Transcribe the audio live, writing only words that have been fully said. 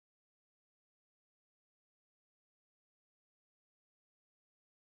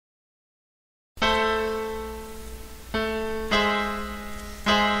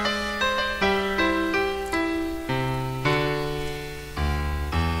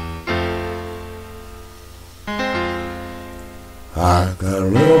I got a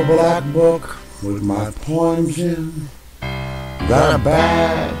little black book with my poems in. Got a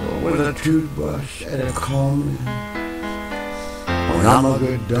bag with a toothbrush and a comb in. When I'm a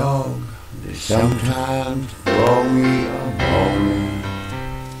good dog, they sometimes throw me a bone in.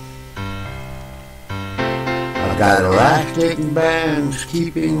 I got elastic bands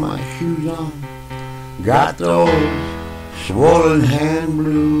keeping my shoes on. Got those swollen hand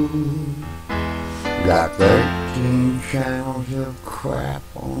blues. Got 13 channels of crap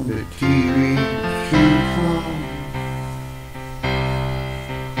on the TV to choose from.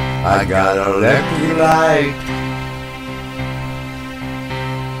 I got electric light,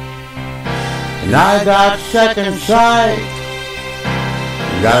 and I got second sight.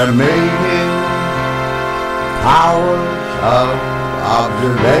 Got amazing powers of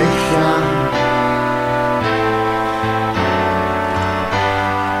observation,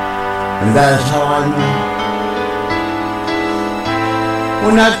 and that's how I know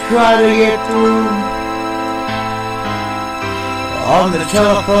when I try to get through on the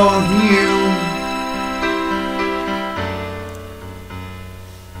telephone to you.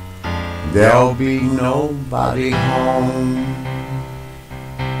 There'll be nobody home.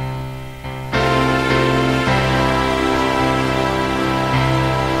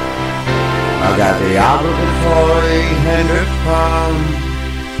 I got the obligatory Hendrix pump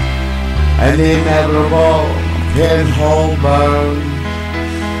and the inevitable pinhole burn,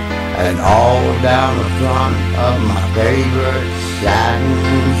 and all down the front of my favorite satin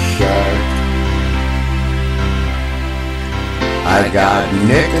shirt. I got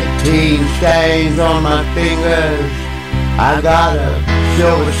nicotine stains on my fingers. I got a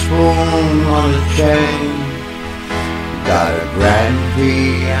silver spoon on the chain. Got a grand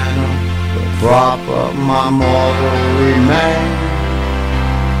piano, the prop of my mortal remains.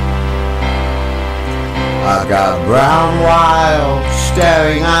 I got brown, wild,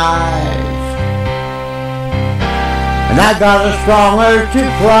 staring eyes, and I got a strong urge to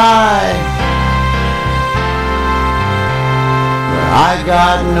cry, but I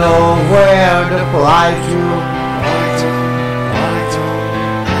got nowhere to fly to.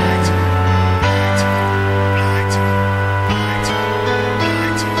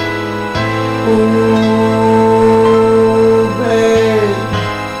 Ooh, babe,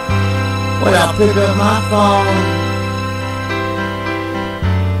 when I pick up my phone,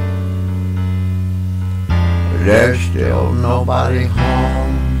 there's still nobody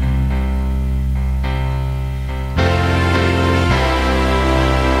home.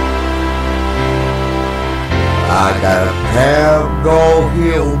 I got a pair of gold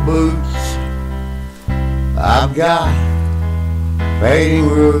heel boots. I've got fading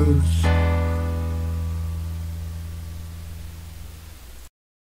roots.